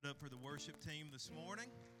worship team this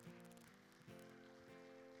morning.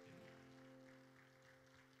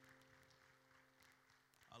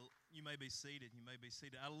 You may be seated. You may be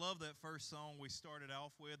seated. I love that first song we started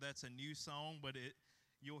off with. That's a new song, but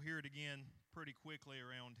you'll hear it again pretty quickly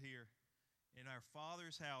around here. In our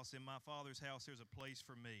Father's house, in my Father's house, there's a place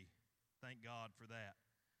for me. Thank God for that.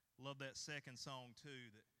 Love that second song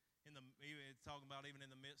too. That it's talking about even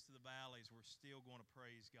in the midst of the valleys, we're still going to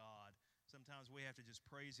praise God. Sometimes we have to just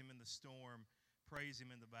praise Him in the storm, praise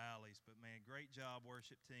Him in the valleys. But man, great job,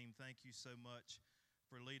 worship team. Thank you so much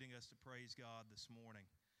for leading us to praise God this morning.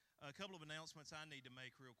 A couple of announcements I need to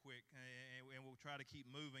make real quick, and we'll try to keep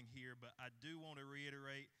moving here, but I do want to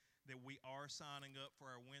reiterate that we are signing up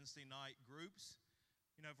for our Wednesday night groups.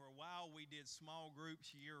 You know, for a while we did small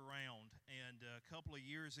groups year-round, and a couple of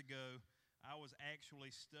years ago I was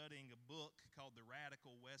actually studying a book called The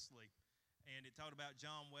Radical Wesley, and it talked about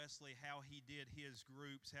John Wesley, how he did his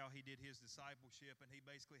groups, how he did his discipleship, and he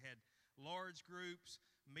basically had large groups,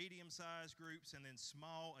 medium-sized groups, and then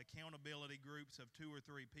small accountability groups of 2 or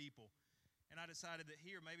 3 people. And I decided that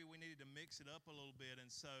here maybe we needed to mix it up a little bit, and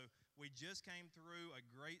so we just came through a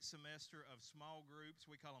great semester of small groups.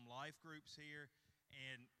 We call them life groups here,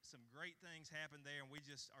 and some great things happened there, and we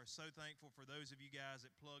just are so thankful for those of you guys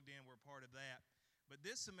that plugged in. We're part of that. But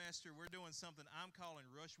this semester we're doing something I'm calling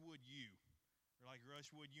Rushwood U. Or like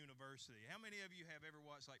Rushwood University. How many of you have ever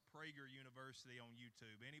watched like Prager University on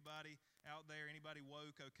YouTube? Anybody out there? Anybody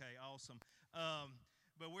woke? Okay, awesome.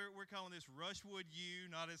 But we're calling this Rushwood U.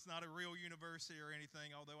 It's not a real university or anything,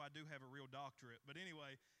 although I do have a real doctorate. But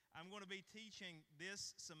anyway, I'm going to be teaching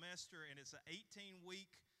this semester, and it's an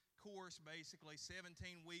 18-week course, basically,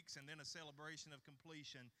 17 weeks, and then a celebration of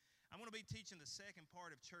completion. I'm going to be teaching the second part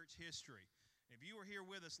of church history. If you were here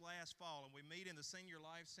with us last fall, and we meet in the Senior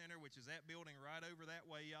Life Center, which is that building right over that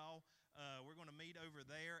way, y'all, we're going to meet over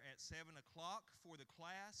there at 7 o'clock for the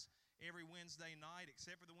class every Wednesday night,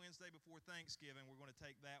 except for the Wednesday before Thanksgiving. We're going to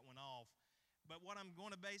take that one off. But what I'm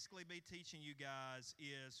going to basically be teaching you guys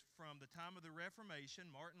is from the time of the Reformation,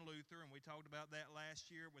 Martin Luther, and we talked about that last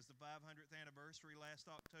year. It was the 500th anniversary last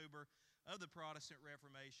October of the Protestant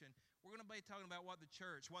Reformation. We're going to be talking about what the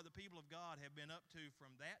church, what the people of God have been up to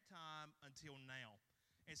from that time until now.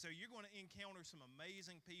 And so you're going to encounter some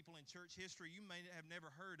amazing people in church history you may have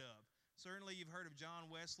never heard of. Certainly you've heard of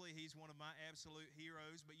John Wesley. He's one of my absolute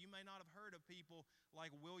heroes. But you may not have heard of people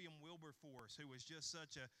like William Wilberforce, who was just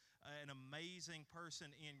such an amazing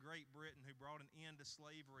person in Great Britain who brought an end to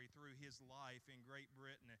slavery through his life in Great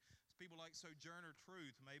Britain. It's people like Sojourner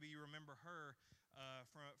Truth. Maybe you remember her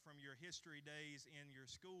from your history days in your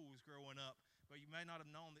schools growing up. But you may not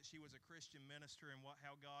have known that she was a Christian minister and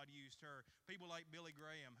how God used her. People like Billy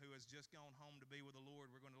Graham, who has just gone home to be with the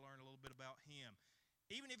Lord. We're going to learn a little bit about him.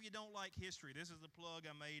 Even if you don't like history, this is the plug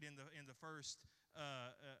I made in the first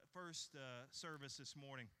service this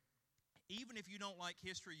morning. Even if you don't like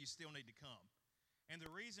history, you still need to come. And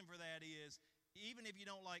the reason for that is, even if you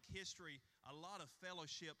don't like history, a lot of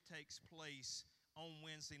fellowship takes place on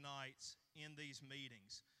Wednesday nights in these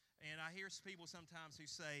meetings. And I hear people sometimes who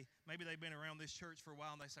say, maybe they've been around this church for a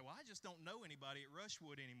while, and they say, well, I just don't know anybody at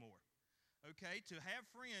Rushwood anymore. Okay, to have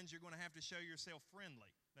friends, you're going to have to show yourself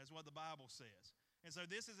friendly. That's what the Bible says. And so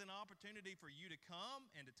this is an opportunity for you to come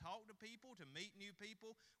and to talk to people, to meet new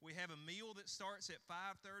people. We have a meal that starts at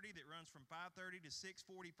 5:30 that runs from 5:30 to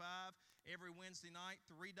 6:45 every Wednesday night,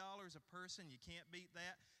 $3 a person. You can't beat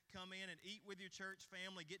that. Come in and eat with your church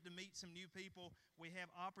family, get to meet some new people. We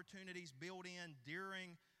have opportunities built in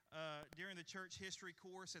during the church history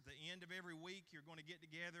course. At the end of every week, you're going to get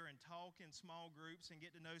together and talk in small groups and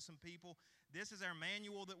get to know some people. This is our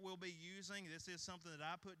manual that we'll be using. This is something that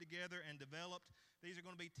I put together and developed. These are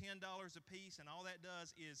going to be $10 a piece, and all that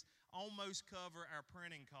does is almost cover our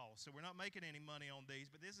printing costs. So we're not making any money on these,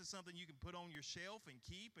 but this is something you can put on your shelf and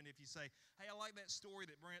keep. And if you say, hey, I like that story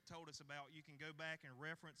that Brent told us about, you can go back and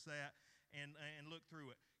reference that and look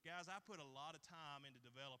through it. Guys, I put a lot of time into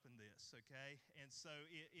developing this, okay? And so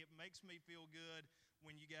it makes me feel good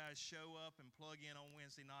when you guys show up and plug in on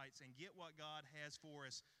Wednesday nights and get what God has for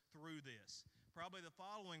us through this. Probably the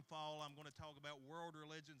following fall, I'm going to talk about world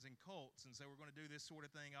religions and cults, and so we're going to do this sort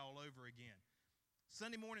of thing all over again.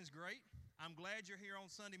 Sunday morning's great. I'm glad you're here on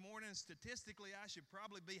Sunday morning. Statistically, I should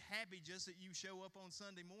probably be happy just that you show up on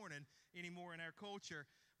Sunday morning anymore in our culture.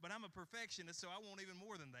 But I'm a perfectionist, so I want even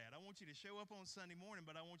more than that. I want you to show up on Sunday morning,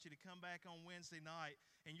 but I want you to come back on Wednesday night,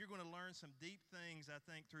 and you're going to learn some deep things, I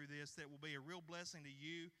think, through this that will be a real blessing to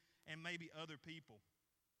you and maybe other people.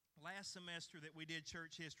 Last semester that we did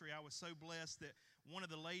church history, I was so blessed that one of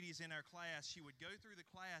the ladies in our class, she would go through the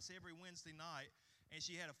class every Wednesday night, And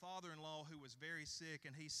she had a father-in-law who was very sick,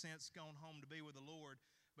 and he's since gone home to be with the Lord.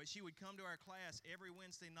 But she would come to our class every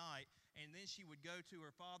Wednesday night, and then she would go to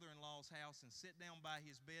her father-in-law's house and sit down by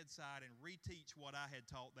his bedside and reteach what I had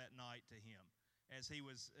taught that night to him as he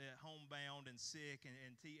was homebound and sick.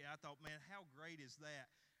 I thought, man, how great is that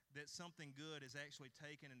something good is actually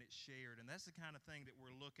taken and it's shared. And that's the kind of thing that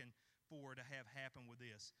we're looking for to have happen with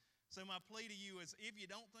this. So my plea to you is, if you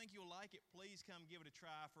don't think you'll like it, please come give it a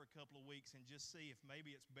try for a couple of weeks and just see if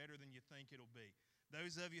maybe it's better than you think it'll be.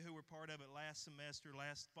 Those of you who were part of it last semester,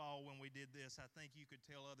 last fall when we did this, I think you could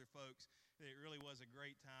tell other folks that it really was a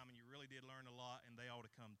great time and you really did learn a lot, and they ought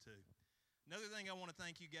to come too. Another thing I want to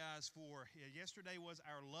thank you guys for, yesterday was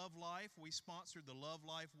our Love Life. We sponsored the Love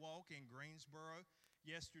Life Walk in Greensboro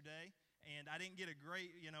yesterday, and I didn't get a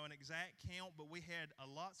great, an exact count, but we had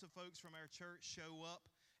lots of folks from our church show up,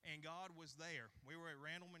 and God was there. We were at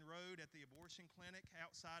Randleman Road at the abortion clinic,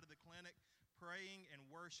 outside of the clinic, praying and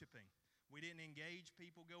worshiping. We didn't engage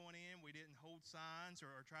people going in. We didn't hold signs or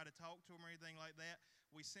try to talk to them or anything like that.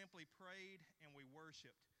 We simply prayed and we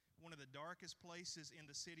worshiped. One of the darkest places in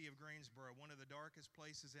the city of Greensboro, one of the darkest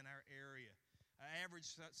places in our area. Average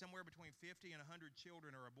somewhere between 50 and 100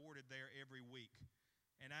 children are aborted there every week.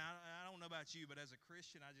 And I don't know about you, but as a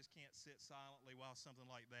Christian, I just can't sit silently while something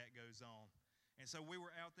like that goes on. And so we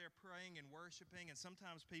were out there praying and worshiping, and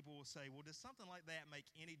sometimes people will say, well, does something like that make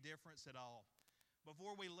any difference at all?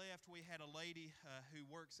 Before we left, we had a lady who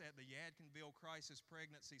works at the Yadkinville Crisis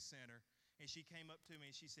Pregnancy Center, and she came up to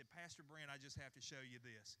me and she said, Pastor Brent, I just have to show you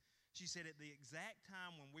this. She said, at the exact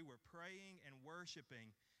time when we were praying and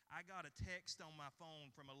worshiping, I got a text on my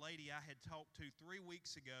phone from a lady I had talked to 3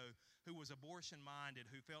 weeks ago who was abortion-minded,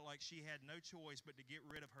 who felt like she had no choice but to get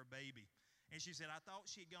rid of her baby. And she said, I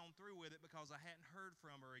thought she'd gone through with it because I hadn't heard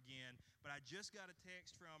from her again, but I just got a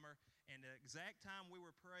text from her, and the exact time we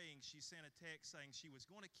were praying, she sent a text saying she was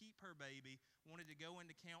going to keep her baby, wanted to go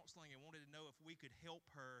into counseling, and wanted to know if we could help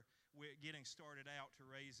her with getting started out to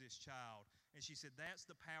raise this child. And she said, that's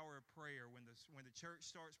the power of prayer. When the church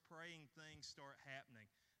starts praying, things start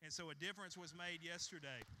happening. And so a difference was made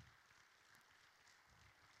yesterday.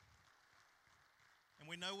 And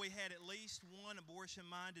we know we had at least one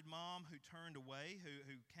abortion-minded mom who turned away,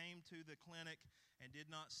 who came to the clinic and did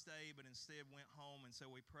not stay, but instead went home, and so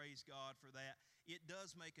we praise God for that. It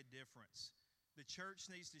does make a difference. The church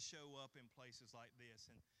needs to show up in places like this.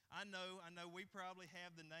 And I know we probably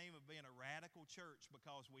have the name of being a radical church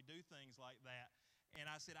because we do things like that. And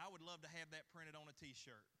I said, I would love to have that printed on a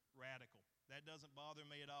T-shirt, radical. That doesn't bother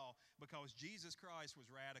me at all because Jesus Christ was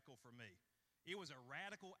radical for me. It was a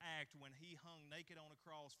radical act when he hung naked on a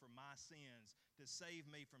cross for my sins to save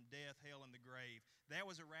me from death, hell, and the grave. That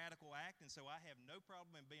was a radical act, and so I have no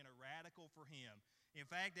problem in being a radical for him. In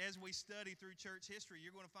fact, as we study through church history,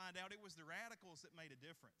 you're going to find out it was the radicals that made a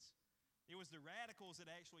difference. It was the radicals that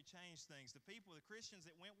actually changed things. The Christians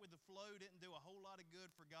that went with the flow didn't do a whole lot of good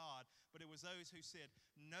for God, but it was those who said,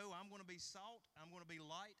 no, I'm going to be salt, I'm going to be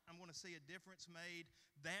light, I'm going to see a difference made.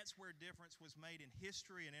 That's where difference was made in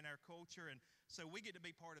history and in our culture, and so we get to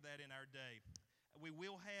be part of that in our day. We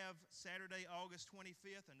will have Saturday, August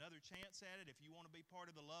 25th, another chance at it. If you want to be part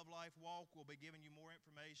of the Love Life Walk, we'll be giving you more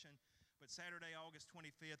information. But Saturday, August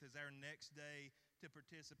 25th is our next day to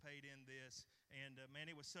participate in this. And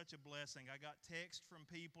man, it was such a blessing. I got texts from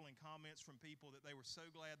people and comments from people that they were so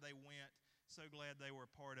glad they went, so glad they were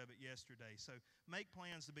a part of it yesterday. So make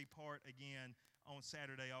plans to be part again on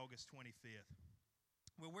Saturday, August 25th.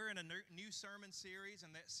 Well, we're in a new sermon series,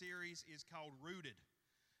 and that series is called Rooted.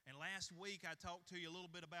 And last week I talked to you a little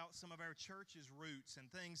bit about some of our church's roots and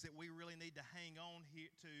things that we really need to hang on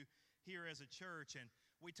here as a church. And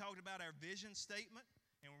we talked about our vision statement,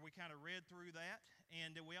 and we kind of read through that.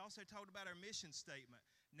 And we also talked about our mission statement.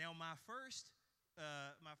 Now, my first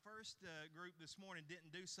group this morning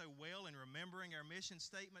didn't do so well in remembering our mission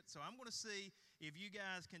statement, so I'm going to see if you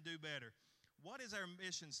guys can do better. What is our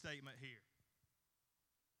mission statement here?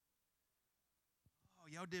 Oh,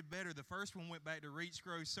 y'all did better. The first one went back to Reach,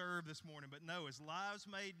 Grow, Serve this morning, but no, it's lives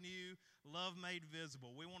made new, love made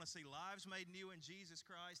visible. We want to see lives made new in Jesus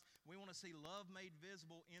Christ. We want to see love made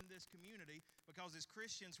visible in this community because as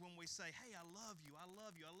Christians, when we say, hey, I love you, I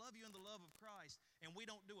love you, I love you in the love of Christ, and we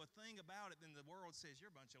don't do a thing about it, then the world says, you're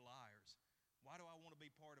a bunch of liars. Why do I want to be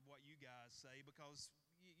part of what you guys say? Because,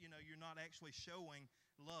 you're not actually showing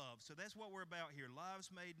love. So that's what we're about here. Lives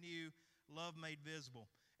made new, love made visible.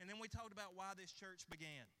 And then we talked about why this church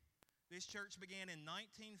began. This church began in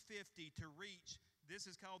 1950 to reach, this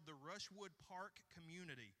is called the Rushwood Park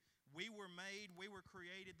community. We were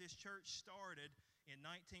created, this church started in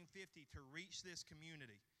 1950 to reach this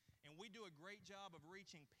community. And we do a great job of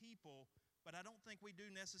reaching people, but I don't think we do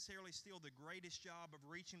necessarily still the greatest job of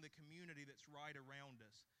reaching the community that's right around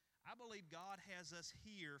us. I believe God has us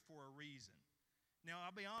here for a reason. Now,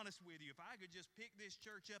 I'll be honest with you. If I could just pick this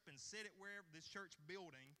church up and sit it wherever, this church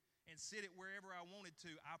building, and sit it wherever I wanted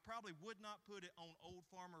to, I probably would not put it on Old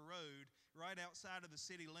Farmer Road right outside of the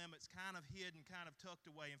city limits, kind of hidden, kind of tucked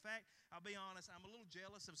away. In fact, I'll be honest, I'm a little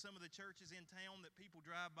jealous of some of the churches in town that people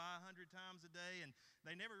drive by 100 times a day, and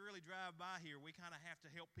they never really drive by here. We kind of have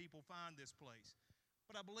to help people find this place.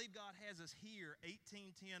 But I believe God has us here,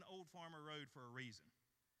 1810 Old Farmer Road, for a reason.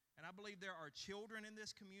 And I believe there are children in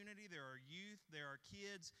this community, there are youth, there are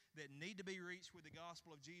kids that need to be reached with the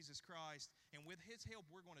gospel of Jesus Christ. And with His help,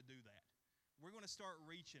 we're going to do that. We're going to start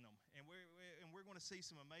reaching them, and we're going to see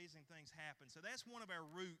some amazing things happen. So that's one of our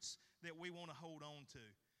roots that we want to hold on to.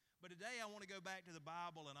 But today I want to go back to the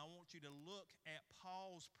Bible, and I want you to look at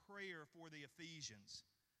Paul's prayer for the Ephesians.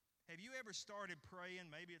 Have you ever started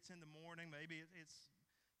praying? Maybe it's in the morning, maybe it's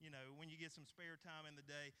when you get some spare time in the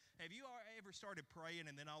day. Have you ever started praying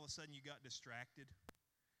and then all of a sudden you got distracted?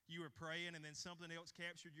 You were praying and then something else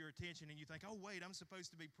captured your attention and you think, oh, wait, I'm supposed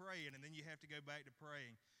to be praying, and then you have to go back to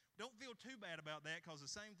praying. Don't feel too bad about that, because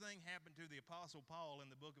the same thing happened to the Apostle Paul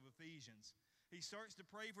in the book of Ephesians. He starts to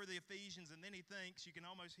pray for the Ephesians, and then he thinks, you can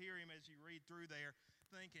almost hear him as you read through there,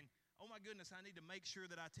 thinking, oh my goodness, I need to make sure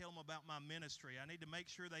that I tell them about my ministry. I need to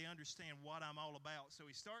make sure they understand what I'm all about. So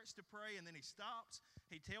he starts to pray, and then he stops.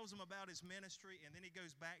 He tells them about his ministry, and then he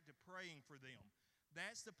goes back to praying for them.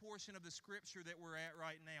 That's the portion of the scripture that we're at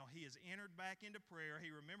right now. He has entered back into prayer. He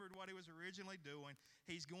remembered what he was originally doing.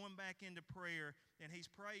 He's going back into prayer, and he's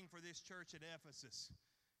praying for this church at Ephesus.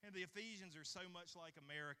 And the Ephesians are so much like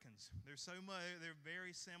Americans. They're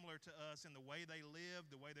very similar to us in the way they lived,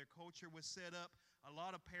 the way their culture was set up. A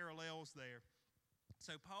lot of parallels there.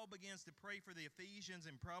 So Paul begins to pray for the Ephesians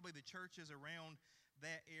and probably the churches around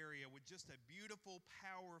that area with just a beautiful,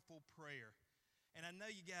 powerful prayer. And I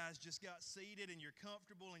know you guys just got seated and you're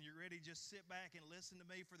comfortable and you're ready to just sit back and listen to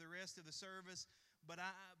me for the rest of the service. But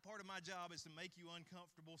part of my job is to make you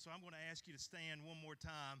uncomfortable, so I'm going to ask you to stand one more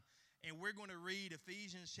time. And we're going to read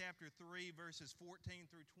Ephesians chapter 3, verses 14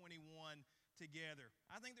 through 21 together.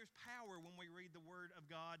 I think there's power when we read the Word of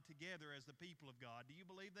God together as the people of God. Do you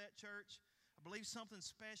believe that, church? I believe something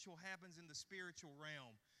special happens in the spiritual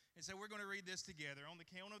realm. And so we're going to read this together on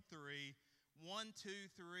the count of 3. 1,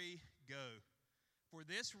 2, 3, go. For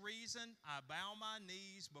this reason I bow my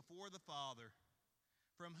knees before the Father,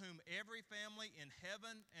 from whom every family in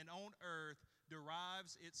heaven and on earth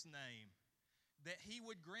derives its name, that He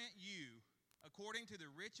would grant you, according to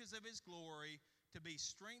the riches of His glory, to be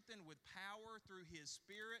strengthened with power through His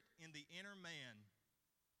Spirit in the inner man,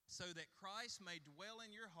 so that Christ may dwell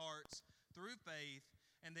in your hearts through faith,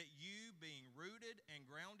 and that you, being rooted and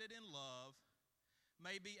grounded in love,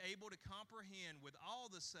 may be able to comprehend with all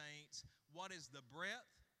the saints what is the breadth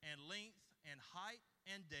and length and height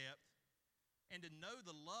and depth, and to know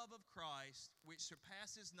the love of Christ, which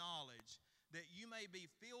surpasses knowledge, that you may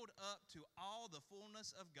be filled up to all the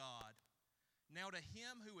fullness of God. Now to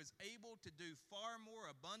Him who is able to do far more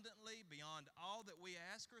abundantly beyond all that we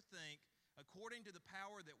ask or think, according to the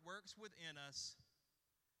power that works within us,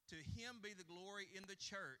 to Him be the glory in the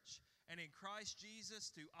church and in Christ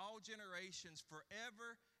Jesus to all generations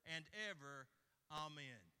forever and ever.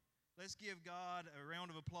 Amen. Let's give God a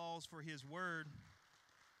round of applause for His word.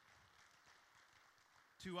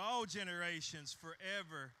 To all generations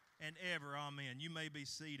forever and ever. Amen. You may be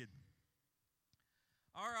seated.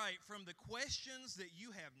 All right, from the questions that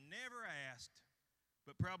you have never asked,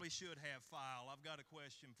 but probably should have file, I've got a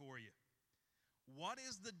question for you. What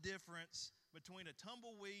is the difference between a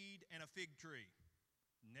tumbleweed and a fig tree?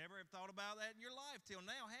 Never have thought about that in your life till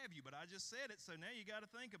now, have you? But I just said it, so now you got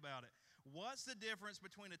to think about it. What's the difference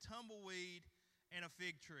between a tumbleweed and a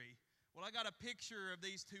fig tree? Well, I got a picture of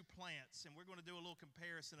these two plants, and we're going to do a little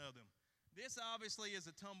comparison of them. This obviously is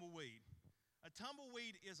a tumbleweed. A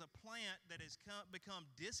tumbleweed is a plant that has become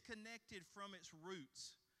disconnected from its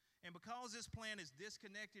roots. And because this plant is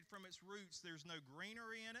disconnected from its roots, there's no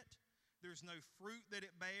greenery in it. There's no fruit that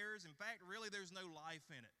it bears. In fact, really, there's no life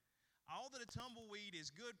in it. All that a tumbleweed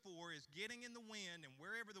is good for is getting in the wind, and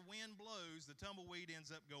wherever the wind blows, the tumbleweed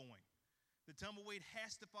ends up going. The tumbleweed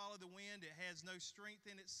has to follow the wind. It has no strength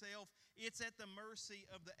in itself. It's at the mercy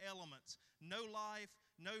of the elements. No life,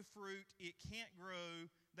 no fruit. It can't grow.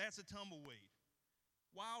 That's a tumbleweed.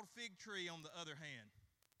 Wild fig tree, on the other hand.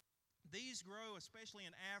 These grow especially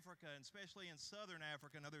in Africa, and especially in southern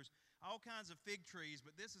Africa. Now, there's all kinds of fig trees,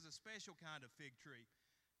 but this is a special kind of fig tree.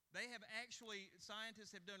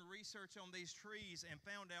 Scientists have done research on these trees and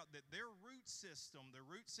found out that their root system, the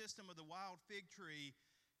root system of the wild fig tree,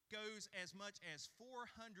 goes as much as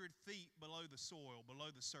 400 feet below the soil,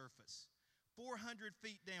 below the surface. 400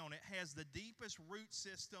 feet down. It has the deepest root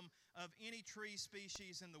system of any tree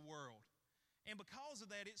species in the world. And because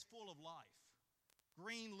of that, it's full of life.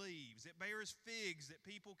 Green leaves. It bears figs that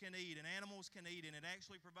people can eat and animals can eat, and it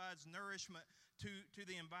actually provides nourishment to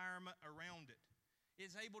the environment around it.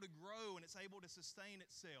 It's able to grow and it's able to sustain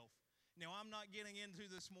itself. Now, I'm not getting into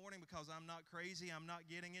this morning because I'm not crazy. I'm not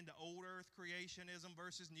getting into old earth creationism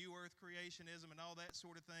versus new earth creationism and all that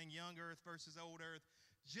sort of thing, young earth versus old earth.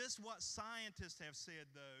 Just what scientists have said,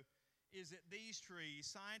 though, is that these trees,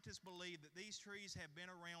 scientists believe that these trees have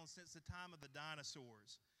been around since the time of the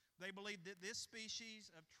dinosaurs. They believe that this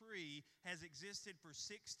species of tree has existed for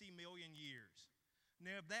 60 million years.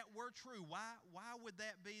 Now, if that were true, why would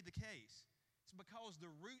that be the case? It's because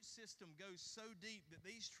the root system goes so deep that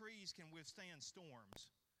these trees can withstand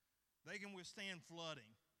storms. They can withstand flooding.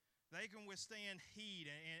 They can withstand heat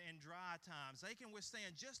and dry times. They can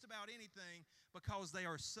withstand just about anything because they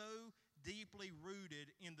are so deeply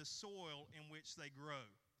rooted in the soil in which they grow.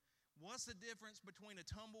 What's the difference between a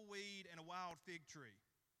tumbleweed and a wild fig tree?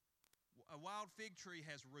 A wild fig tree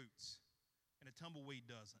has roots, and a tumbleweed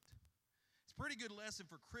doesn't. It's a pretty good lesson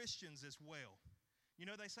for Christians as well. You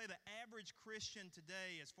know, they say the average Christian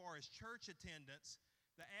today, as far as church attendance,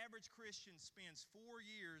 the average Christian spends 4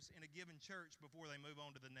 years in a given church before they move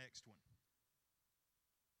on to the next one.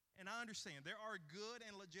 And I understand there are good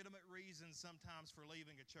and legitimate reasons sometimes for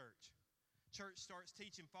leaving a church. Church starts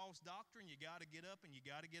teaching false doctrine, you got to get up and you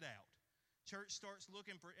got to get out. Church starts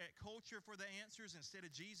looking at culture for the answers instead of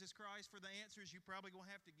Jesus Christ for the answers. You're probably going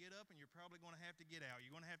to have to get up and you're probably going to have to get out.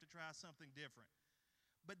 You're going to have to try something different.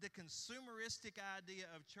 But the consumeristic idea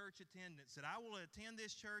of church attendance, that I will attend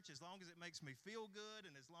this church as long as it makes me feel good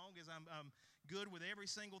and as long as I'm good with every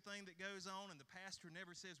single thing that goes on and the pastor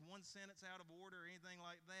never says one sentence out of order or anything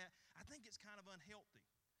like that, I think it's kind of unhealthy.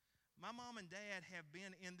 My mom and dad have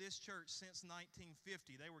been in this church since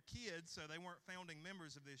 1950. They were kids, so they weren't founding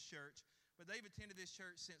members of this church, but they've attended this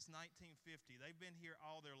church since 1950. They've been here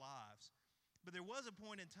all their lives. But there was a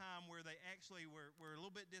point in time where they actually were a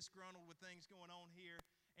little bit disgruntled with things going on here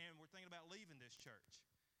and were thinking about leaving this church.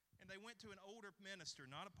 And they went to an older minister,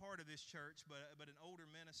 not a part of this church, but an older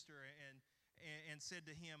minister, and said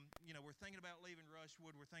to him, you know, we're thinking about leaving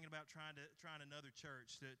Rushwood. We're thinking about trying another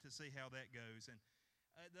church to see how that goes. And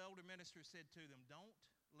the older minister said to them, don't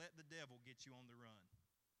let the devil get you on the run.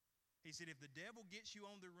 He said, if the devil gets you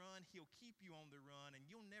on the run, he'll keep you on the run, and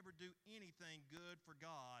you'll never do anything good for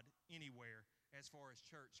God anywhere as far as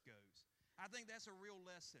church goes. I think that's a real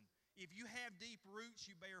lesson. If you have deep roots,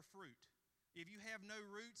 you bear fruit. If you have no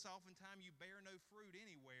roots, oftentimes you bear no fruit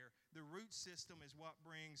anywhere. The root system is what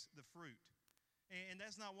brings the fruit. And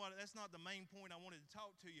that's not the main point I wanted to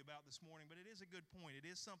talk to you about this morning, but it is a good point. It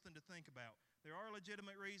is something to think about. There are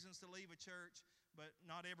legitimate reasons to leave a church, but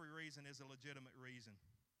not every reason is a legitimate reason.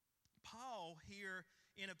 Paul here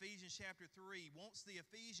in Ephesians chapter 3 wants the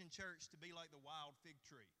Ephesian church to be like the wild fig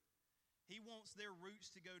tree. He wants their roots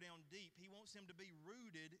to go down deep. He wants them to be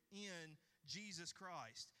rooted in Jesus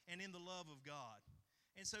Christ and in the love of God.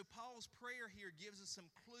 And so Paul's prayer here gives us some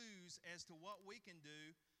clues as to what we can do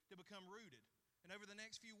to become rooted. And over the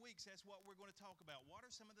next few weeks, that's what we're going to talk about. What are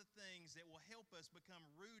some of the things that will help us become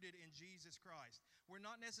rooted in Jesus Christ? We're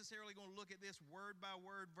not necessarily going to look at this word by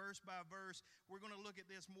word, verse by verse. We're going to look at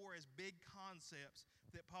this more as big concepts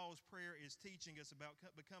that Paul's prayer is teaching us about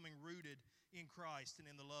becoming rooted in Christ and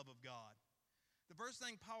in the love of God. The first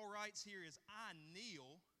thing Paul writes here is, I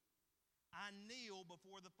kneel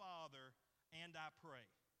before the Father and I pray.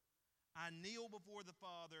 I kneel before the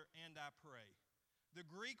Father and I pray. The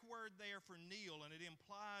Greek word there for kneel, and it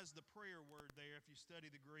implies the prayer word there if you study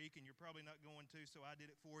the Greek, and you're probably not going to, so I did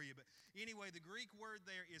it for you. But anyway, the Greek word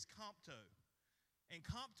there is kompto. And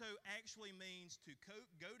kompto actually means to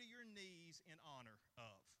go to your knees in honor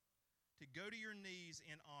of. To go to your knees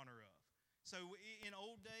in honor of. So in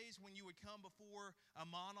old days, when you would come before a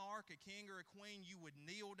monarch, a king, or a queen, you would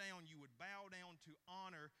kneel down, you would bow down to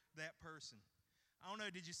honor that person. I don't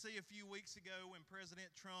know, did you see a few weeks ago when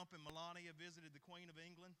President Trump and Melania visited the Queen of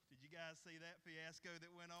England? Did you guys see that fiasco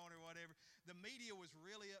that went on or whatever? The media was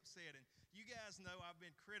really upset, and you guys know I've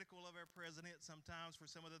been critical of our president sometimes for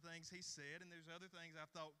some of the things he said, and there's other things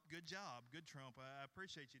I've thought, good job, good Trump, I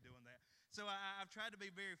appreciate you doing that. So I've tried to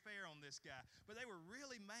be very fair on this guy, but they were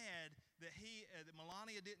really mad that that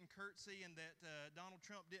Melania didn't curtsy and that Donald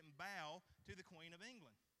Trump didn't bow to the Queen of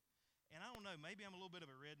England. And I don't know, maybe I'm a little bit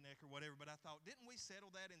of a redneck or whatever, but I thought, didn't we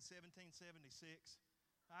settle that in 1776?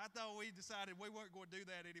 I thought we decided we weren't going to do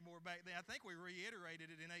that anymore back then. I think we reiterated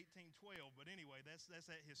it in 1812, but anyway, that's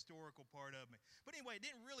that historical part of me. But anyway, it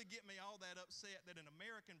didn't really get me all that upset that an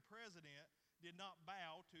American president did not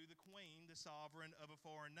bow to the queen, the sovereign of a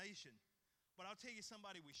foreign nation. But I'll tell you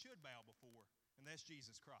somebody we should bow before, and that's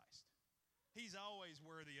Jesus Christ. He's always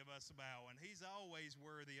worthy of us bowing. He's always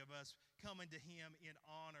worthy of us coming to Him in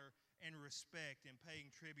honor and respect and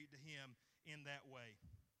paying tribute to Him in that way.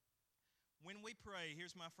 When we pray,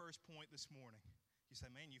 here's my first point this morning. You say,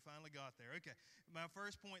 man, you finally got there. Okay, my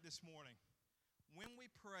first point this morning. When we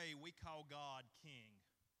pray, we call God King.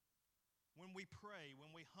 When we pray, when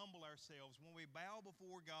we humble ourselves, when we bow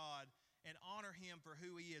before God and honor Him for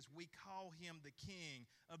who He is, we call Him the King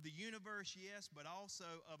of the universe, yes, but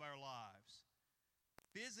also of our lives.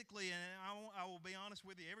 Physically, and I will be honest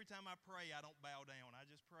with you, every time I pray, I don't bow down. I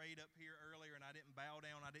just prayed up here earlier, and I didn't bow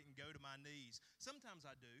down. I didn't go to my knees. Sometimes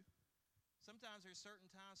I do. Sometimes there's certain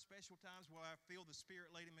times, special times, where I feel the Spirit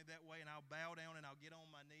leading me that way, and I'll bow down and I'll get on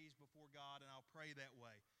my knees before God and I'll pray that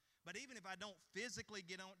way. But even if I don't physically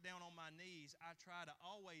get down on my knees, I try to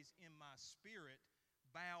always, in my spirit,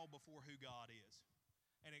 bow before who God is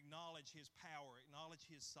and acknowledge His power, acknowledge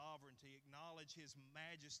His sovereignty, acknowledge His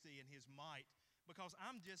majesty and His might. Because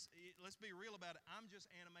let's be real about it, I'm just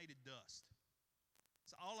animated dust.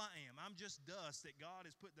 It's all I am. I'm just dust that God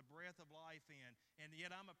has put the breath of life in. And yet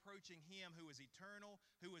I'm approaching Him who is eternal,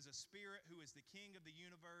 who is a spirit, who is the King of the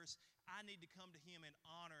universe. I need to come to Him in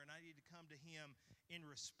honor, and I need to come to Him in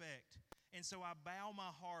respect. And so I bow my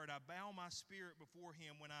heart, I bow my spirit before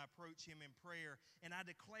Him when I approach Him in prayer, and I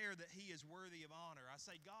declare that He is worthy of honor. I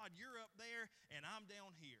say, God, you're up there, and I'm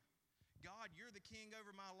down here. God, you're the King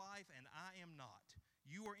over my life, and I am not.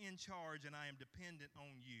 You are in charge, and I am dependent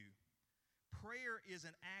on you. Prayer is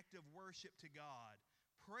an act of worship to God.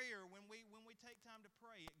 Prayer, when we take time to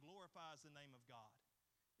pray, it glorifies the name of God.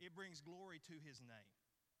 It brings glory to His name.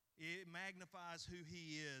 It magnifies who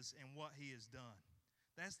He is and what He has done.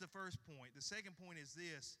 That's the first point. The second point is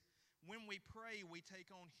this. When we pray, we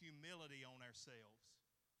take on humility on ourselves.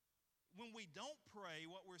 When we don't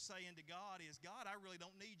pray, what we're saying to God is, God, I really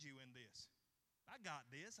don't need you in this. I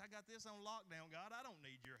got this. I got this on lockdown, God. I don't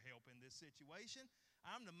need your help in this situation.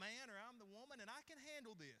 I'm the man or I'm the woman, and I can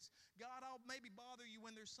handle this. God, I'll maybe bother you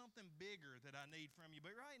when there's something bigger that I need from you.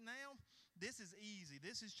 But right now, this is easy.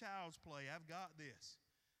 This is child's play. I've got this.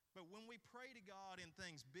 But when we pray to God in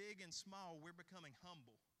things big and small, we're becoming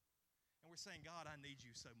humble. And we're saying, God, I need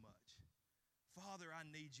you so much. Father, I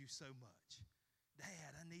need you so much.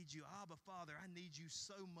 Dad, I need you. Abba, Father, I need you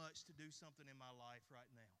so much to do something in my life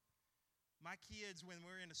right now. My kids, when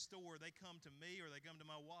we're in a store, they come to me or they come to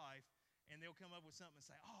my wife, and they'll come up with something and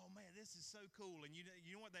say, oh, man, this is so cool. And you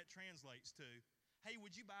know what that translates to? Hey,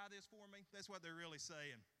 would you buy this for me? That's what they're really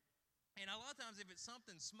saying. And a lot of times if it's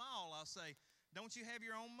something small, I'll say, don't you have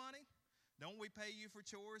your own money? Don't we pay you for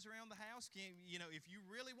chores around the house? If you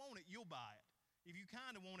really want it, you'll buy it. If you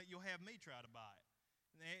kind of want it, you'll have me try to buy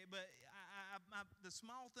it. But the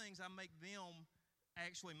small things, I make them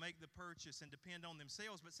actually make the purchase and depend on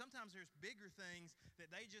themselves. But sometimes there's bigger things that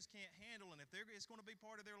they just can't handle, and if it's going to be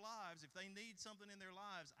part of their lives, if they need something in their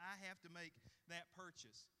lives, I have to make that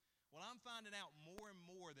purchase. Well, I'm finding out more and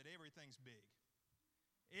more that everything's big.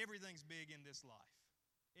 Everything's big in this life.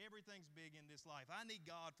 Everything's big in this life. I need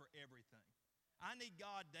God for everything. I need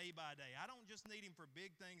God day by day. I don't just need Him for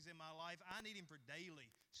big things in my life. I need Him for daily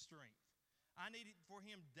strength. I need for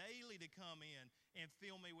Him daily to come in and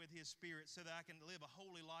fill me with His Spirit so that I can live a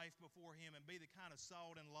holy life before Him and be the kind of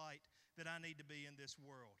salt and light that I need to be in this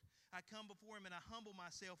world. I come before Him and I humble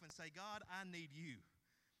myself and say, God, I need you.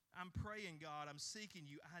 I'm praying, God. I'm seeking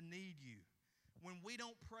you. I need you. When we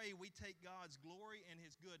don't pray, we take God's glory and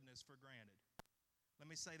His goodness for granted.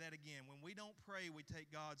 Let me say that again. When we don't pray, we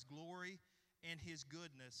take God's glory and His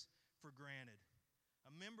goodness for granted.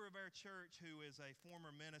 A member of our church who is a former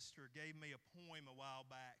minister gave me a poem a while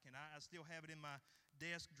back, and I still have it in my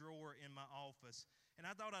desk drawer in my office. And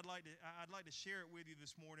I thought I'd like to share it with you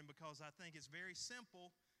this morning because I think it's very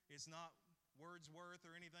simple. It's not Wordsworth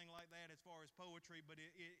or anything like that as far as poetry, but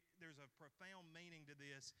there's a profound meaning to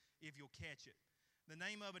this if you'll catch it. The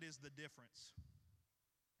name of it is The Difference.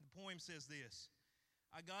 The poem says this: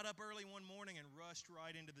 I got up early one morning and rushed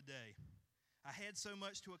right into the day. I had so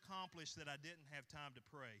much to accomplish that I didn't have time to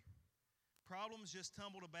pray. Problems just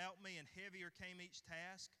tumbled about me and heavier came each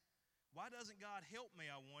task. Why doesn't God help me,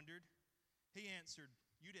 I wondered. He answered,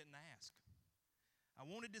 you didn't ask. I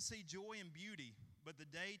wanted to see joy and beauty, but the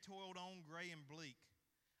day toiled on gray and bleak.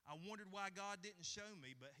 I wondered why God didn't show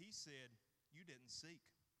me, but He said, you didn't seek.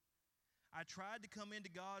 I tried to come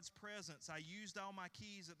into God's presence. I used all my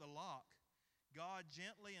keys at the lock. God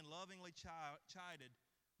gently and lovingly chided,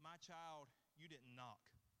 "My child, you didn't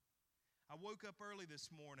knock." I woke up early this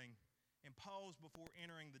morning and paused before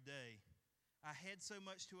entering the day. I had so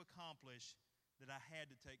much to accomplish that I had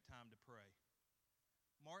to take time to pray.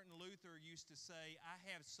 Martin Luther used to say, "I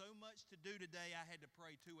have so much to do today, I had to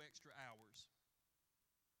pray 2 extra hours."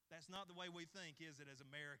 That's not the way we think, is it, as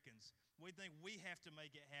Americans? We think we have to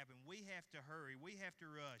make it happen. We have to hurry. We have to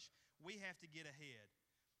rush. We have to get ahead.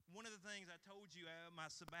 One of the things I told you at my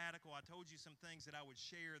sabbatical, I told you some things that I would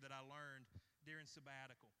share that I learned during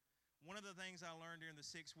sabbatical. One of the things I learned during the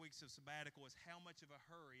 6 weeks of sabbatical is how much of a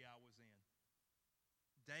hurry I was in.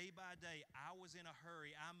 Day by day, I was in a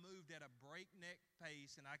hurry. I moved at a breakneck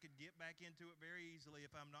pace, and I could get back into it very easily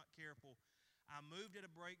if I'm not careful. I moved at a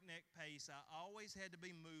breakneck pace. I always had to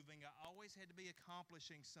be moving. I always had to be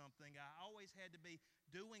accomplishing something. I always had to be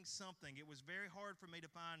doing something. It was very hard for me to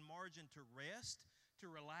find margin to rest, to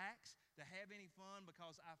relax, to have any fun,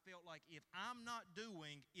 because I felt like if I'm not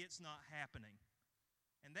doing, it's not happening.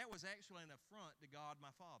 And that was actually an affront to God,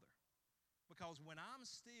 my Father. Because when I'm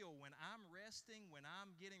still, when I'm resting, when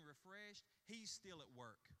I'm getting refreshed, He's still at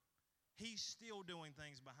work. He's still doing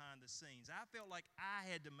things behind the scenes. I felt like I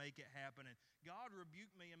had to make it happen. And God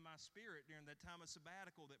rebuked me in my spirit during that time of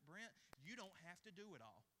sabbatical that, "Brent, you don't have to do it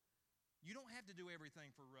all. You don't have to do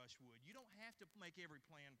everything for Rushwood. You don't have to make every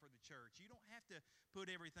plan for the church. You don't have to put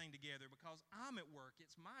everything together because I'm at work.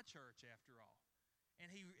 It's my church after all."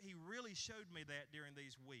 And he really showed me that during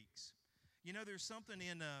these weeks. You know, there's something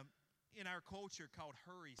in our culture called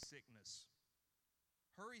hurry sickness.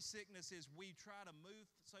 Hurry sickness is we try to move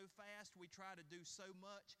so fast, we try to do so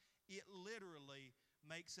much, it literally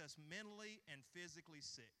makes us mentally and physically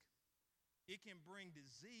sick. It can bring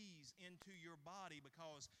disease into your body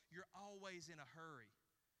because you're always in a hurry.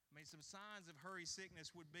 I mean, some signs of hurry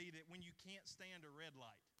sickness would be that when you can't stand a red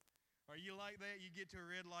light. Are you like that? You get to a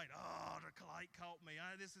red light, "Oh, the light caught me.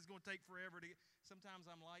 This is going to take forever to get." Sometimes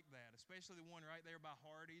I'm like that, especially the one right there by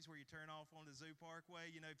Hardee's where you turn off on the Zoo Parkway.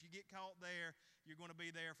 You know, if you get caught there, you're going to be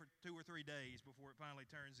there for 2 or 3 days before it finally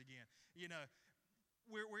turns again. You know,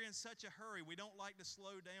 we're in such a hurry. We don't like to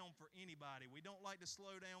slow down for anybody. We don't like to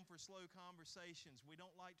slow down for slow conversations. We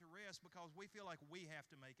don't like to rest because we feel like we have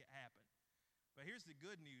to make it happen. But here's the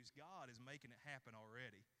good news. God is making it happen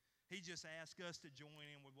already. He just asked us to join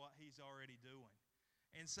in with what He's already doing.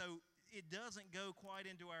 And so it doesn't go quite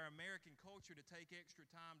into our American culture to take extra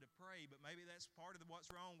time to pray, but maybe that's part of what's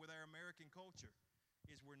wrong with our American culture,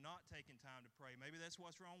 is we're not taking time to pray. Maybe that's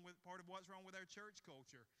part of what's wrong with our church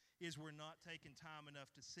culture, is we're not taking time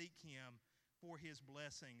enough to seek Him for His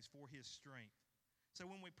blessings, for His strength. So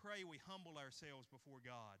when we pray, we humble ourselves before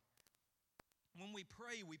God. When we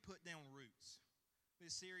pray, we put down roots.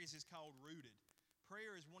 This series is called Rooted.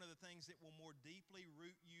 Prayer is one of the things that will more deeply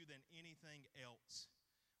root you than anything else.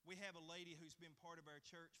 We have a lady who's been part of our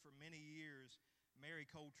church for many years, Mary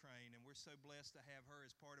Coltrane, and we're so blessed to have her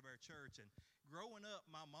as part of our church. And growing up,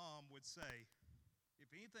 my mom would say,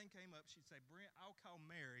 if anything came up, she'd say, "Brent, I'll call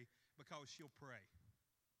Mary because she'll pray.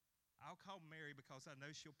 I'll call Mary because I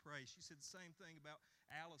know she'll pray." She said the same thing about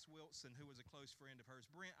Alice Wilson, who was a close friend of hers.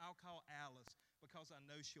 "Brent, I'll call Alice because I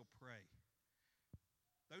know she'll pray."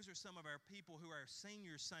 Those are some of our people who are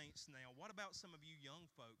senior saints now. What about some of you young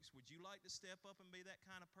folks? Would you like to step up and be that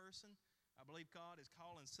kind of person? I believe God is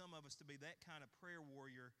calling some of us to be that kind of prayer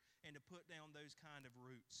warrior and to put down those kind of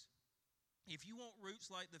roots. If you want roots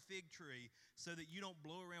like the fig tree so that you don't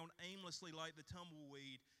blow around aimlessly like the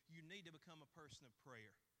tumbleweed, you need to become a person of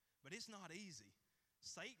prayer. But it's not easy.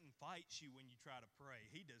 Satan fights you when you try to pray.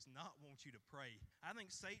 He does not want you to pray. I think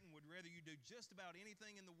Satan would rather you do just about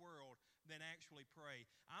anything in the world than actually pray.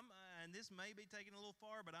 And this may be taken a little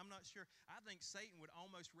far, but I'm not sure. I think Satan would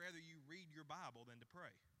almost rather you read your Bible than to pray.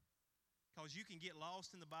 Because you can get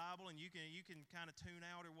lost in the Bible and you can kind of tune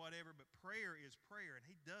out or whatever, but prayer is prayer, and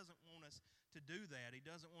He doesn't want us to do that. He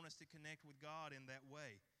doesn't want us to connect with God in that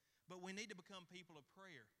way. But we need to become people of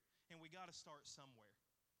prayer, and we got to start somewhere.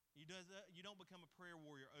 You don't become a prayer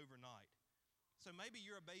warrior overnight. So maybe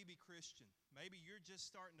you're a baby Christian. Maybe you're just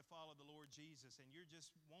starting to follow the Lord Jesus and you're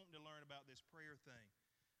just wanting to learn about this prayer thing.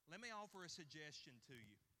 Let me offer a suggestion to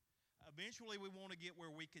you. Eventually we want to get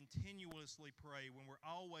where we continuously pray, when we're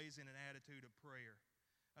always in an attitude of prayer.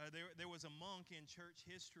 There was a monk in church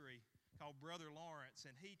history called Brother Lawrence,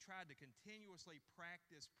 and he tried to continuously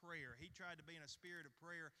practice prayer. He tried to be in a spirit of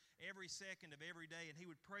prayer every second of every day, and he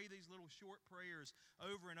would pray these little short prayers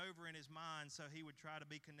over and over in his mind so he would try to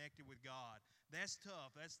be connected with God. That's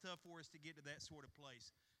tough. That's tough for us to get to that sort of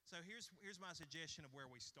place. So here's my suggestion of where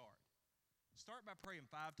we start. Start by praying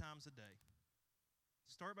 5 times a day.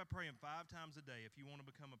 Start by praying 5 times a day if you want to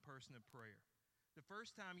become a person of prayer. The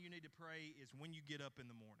first time you need to pray is when you get up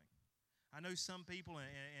in the morning. I know some people,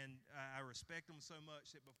 and I respect them so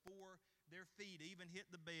much, that before their feet even hit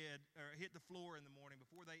the bed or hit the floor in the morning,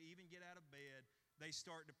 before they even get out of bed, they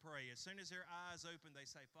start to pray. As soon as their eyes open, they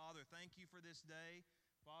say, Father, thank you for this day.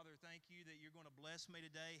 Father, thank you that you're going to bless me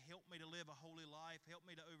today. Help me to live a holy life. Help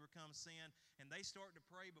me to overcome sin. And they start to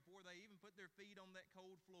pray before they even put their feet on that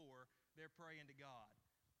cold floor. They're praying to God.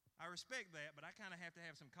 I respect that, but I kind of have to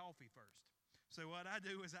have some coffee first. So what I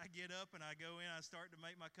do is I get up and I go in, I start to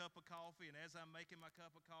make my cup of coffee, and as I'm making my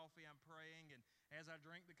cup of coffee, I'm praying, and as I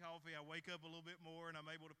drink the coffee, I wake up a little bit more, and I'm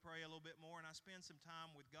able to pray a little bit more, and I spend some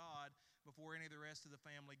time with God before any of the rest of the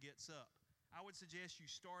family gets up. I would suggest you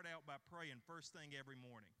start out by praying first thing every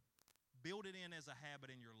morning. Build it in as a habit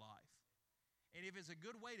in your life. And if it's a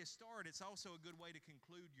good way to start, it's also a good way to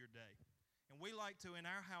conclude your day. And we like to, in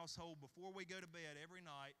our household, before we go to bed every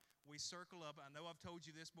night, we circle up. I know I've told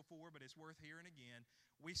you this before, but it's worth hearing again.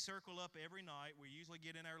 We circle up every night. We usually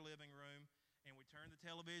get in our living room, and we turn the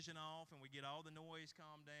television off, and we get all the noise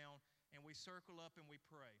calmed down, and we circle up and we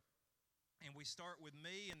pray. And we start with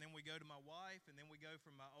me, and then we go to my wife, and then we go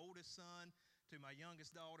from my oldest son to my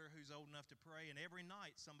youngest daughter who's old enough to pray. And every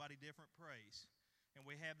night, somebody different prays. And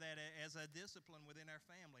we have that as a discipline within our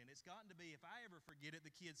family. And it's gotten to be, if I ever forget it,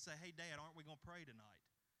 the kids say, hey, Dad, aren't we going to pray tonight?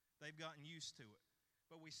 They've gotten used to it.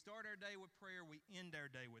 But we start our day with prayer. We end our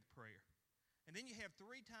day with prayer. And then you have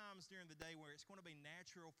 3 times during the day where it's going to be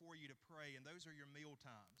natural for you to pray, and those are your meal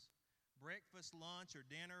times. Breakfast, lunch, or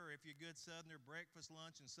dinner, or if you're a good Southerner, breakfast,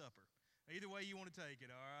 lunch, and supper. Either way you want to take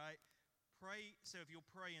it, all right? Pray. So if you'll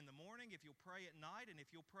pray in the morning, if you'll pray at night, and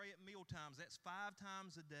if you'll pray at meal times, that's 5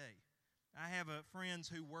 times a day. I have friends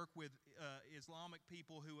who work with Islamic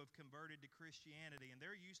people who have converted to Christianity, and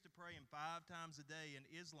they're used to praying 5 times a day in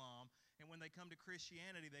Islam, and when they come to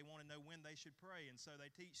Christianity, they want to know when they should pray, and so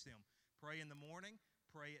they teach them. Pray in the morning,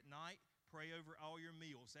 pray at night, pray over all your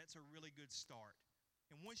meals. That's a really good start.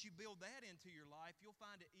 And once you build that into your life, you'll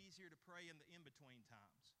find it easier to pray in the in-between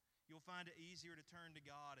times. You'll find it easier to turn to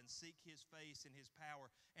God and seek His face and His power,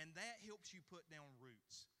 and that helps you put down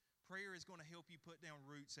roots. Prayer is going to help you put down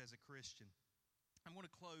roots as a Christian. I'm going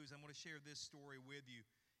to close. I'm going to share this story with you.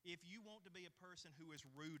 If you want to be a person who is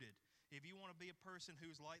rooted, if you want to be a person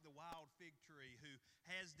who's like the wild fig tree, who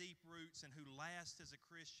has deep roots and who lasts as a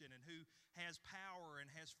Christian and who has power and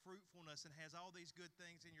has fruitfulness and has all these good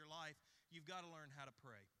things in your life, you've got to learn how to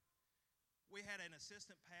pray. We had an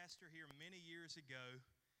assistant pastor here many years ago.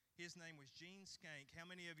 His name was Gene Skank. How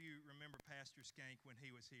many of you remember Pastor Skank when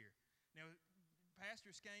he was here? Now,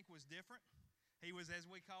 Pastor Skank was different. He was, as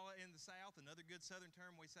we call it in the South, another good Southern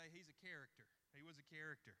term, we say he's a character. He was a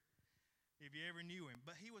character, if you ever knew him.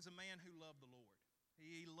 But he was a man who loved the Lord.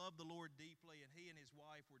 He loved the Lord deeply, and he and his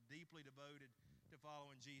wife were deeply devoted to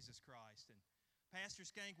following Jesus Christ. And Pastor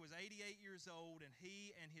Skank was 88 years old, and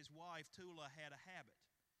he and his wife, Tula, had a habit.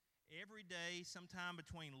 Every day, sometime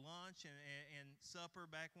between lunch and supper,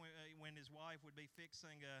 back when his wife would be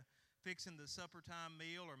fixing the supper time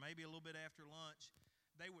meal, or maybe a little bit after lunch,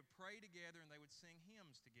 they would pray together and they would sing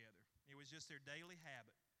hymns together. It was just their daily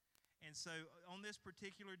habit. And so on this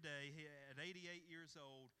particular day, at 88 years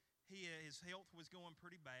old, his health was going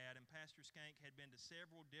pretty bad, and Pastor Skank had been to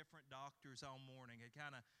several different doctors all morning. He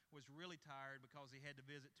kind of was really tired because he had to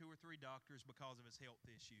visit 2 or 3 doctors because of his health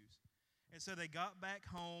issues. And so they got back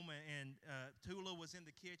home, and Tula was in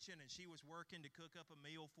the kitchen, and she was working to cook up a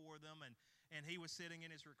meal for them, and he was sitting in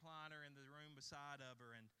his recliner in the room beside of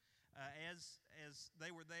her. And as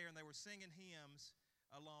they were there and they were singing hymns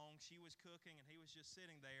along, she was cooking, and he was just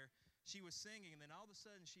sitting there. She was singing, and then all of a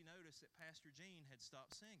sudden she noticed that Pastor Gene had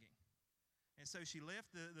stopped singing. And so she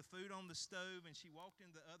left the food on the stove, and she walked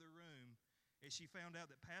into the other room, and she found out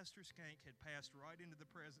that Pastor Skank had passed right into the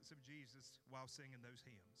presence of Jesus while singing those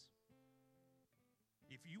hymns.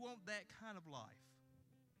 If you want that kind of life,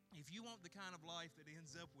 if you want the kind of life that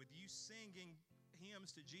ends up with you singing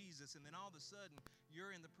hymns to Jesus, and then all of a sudden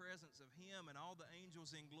you're in the presence of Him and all the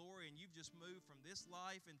angels in glory, and you've just moved from this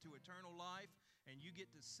life into eternal life, and you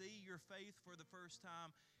get to see your faith for the first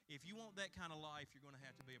time, if you want that kind of life, you're going to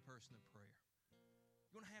have to be a person of prayer.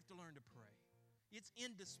 You're going to have to learn to pray. It's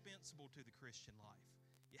indispensable to the Christian life.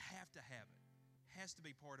 You have to have it. It has to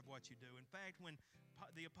be part of what you do. In fact, when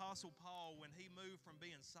the Apostle Paul, when he moved from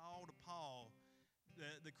being Saul to Paul,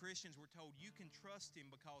 the Christians were told, you can trust him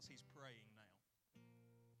because he's praying now.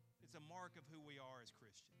 It's a mark of who we are as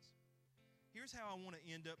Christians. Here's how I want to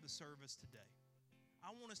end up the service today. I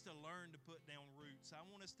want us to learn to put down roots. I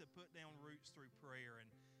want us to put down roots through prayer. And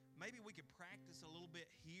maybe we could practice a little bit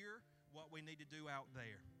here what we need to do out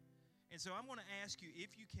there. And so I'm going to ask you,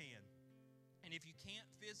 if you can, and if you can't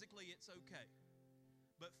physically, it's okay.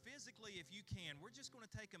 But physically, if you can, we're just going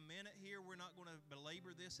to take a minute here. We're not going to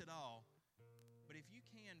belabor this at all. But if you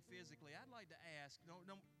can physically, I'd like to ask, don't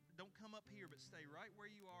come up here, but stay right where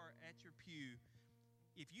you are at your pew.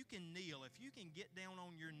 If you can kneel, if you can get down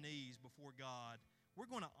on your knees before God,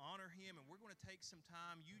 we're going to honor Him, and we're going to take some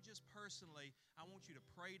time. You just personally, I want you to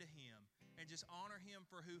pray to Him and just honor Him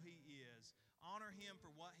for who He is. Honor Him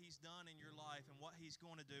for what He's done in your life and what He's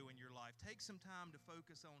going to do in your life. Take some time to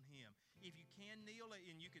focus on Him. If you can kneel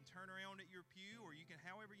and you can turn around at your pew, or you can,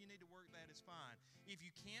 however you need to work that is fine. If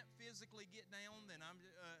you can't physically get down, then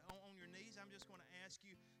on your knees, I'm just going to ask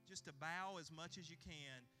you just to bow as much as you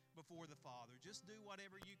can before the Father. Just do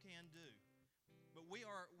whatever you can do. But we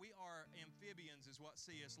are amphibians, is what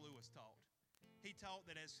C.S. Lewis taught. He taught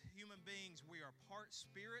that as human beings, we are part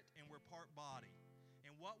spirit and we're part body.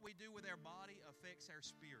 And what we do with our body affects our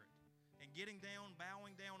spirit. And getting down,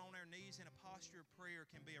 bowing down on our knees in a posture of prayer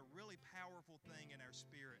can be a really powerful thing in our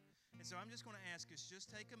spirit. And so I'm just going to ask us, just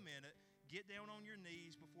take a minute, get down on your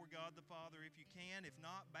knees before God the Father if you can. If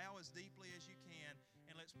not, bow as deeply as you can.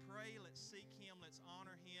 And let's pray, let's seek Him, let's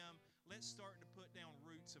honor Him. Let's start to put down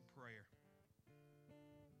roots of prayer.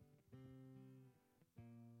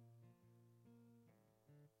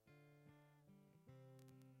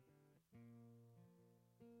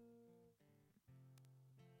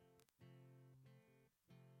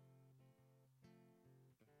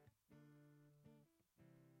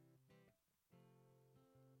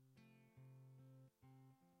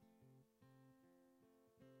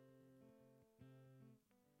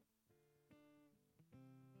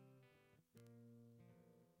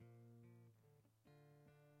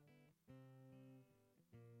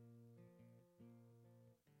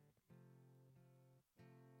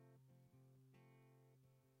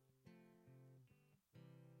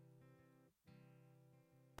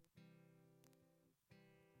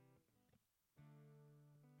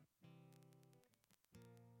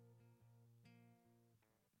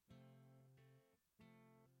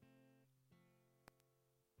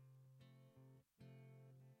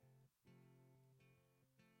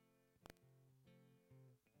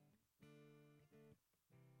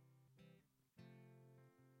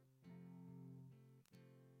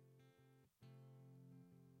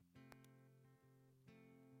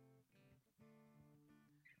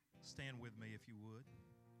 Stand with me if you would.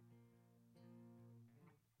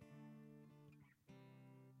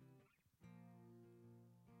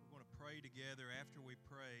 We're going to pray together. After we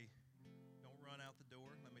pray, don't run out the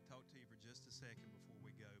door. Let me talk to you for just a second before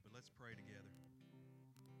we go, but let's pray together.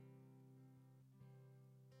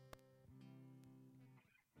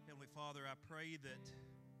 Heavenly Father, I pray that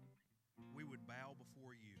we would bow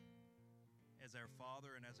before you as our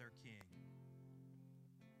Father and as our King.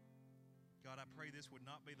 God, I pray this would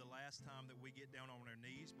not be the last time that we get down on our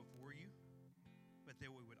knees before you, but that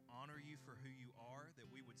we would honor you for who you are, that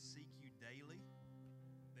we would seek you daily,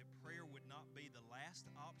 that prayer would not be the last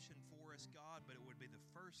option for us, God, but it would be the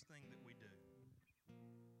first thing that we do.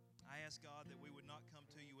 I ask, God, that we would not come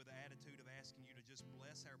to you with the attitude of asking you to just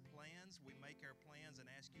bless our plans. We make our plans and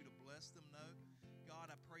ask you to bless them. No. God,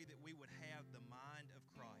 I pray that we would have the mind of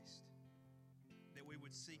Christ, that we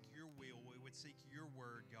would seek your will, we would seek your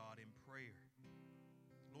word, God, in prayer.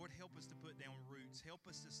 Lord, help us to put down roots. Help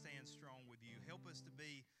us to stand strong with you. Help us to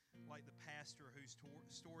be like the pastor whose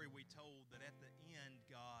story we told, that at the end,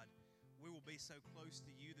 God, we will be so close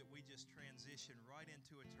to you that we just transition right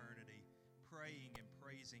into eternity, praying and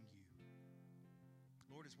praising you.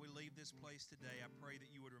 Lord, as we leave this place today, I pray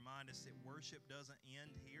that you would remind us that worship doesn't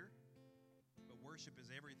end here. Worship is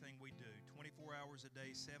everything we do. 24 hours a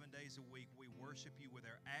day, 7 days a week, we worship you with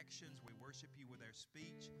our actions. We worship you with our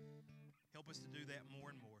speech. Help us to do that more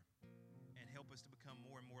and more, and help us to become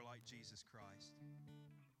more and more like Jesus Christ.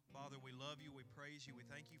 Father, we love you. We praise you. We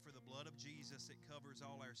thank you for the blood of Jesus that covers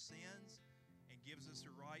all our sins and gives us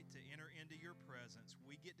the right to enter into your presence.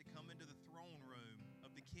 We get to come into the throne room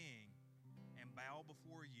of the King and bow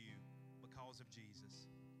before you because of Jesus.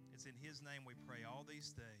 It's in his name we pray all these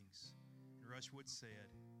things. Rushwood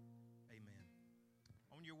said, amen.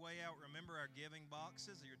 On your way out, remember our giving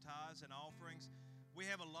boxes, your tithes and offerings. We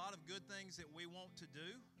have a lot of good things that we want to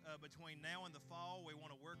do between now and the fall. We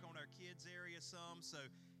want to work on our kids' area some, so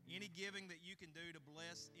any giving that you can do to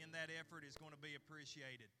bless in that effort is going to be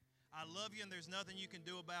appreciated. I love you, and there's nothing you can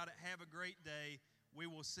do about it. Have a great day.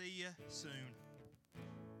 We will see you soon.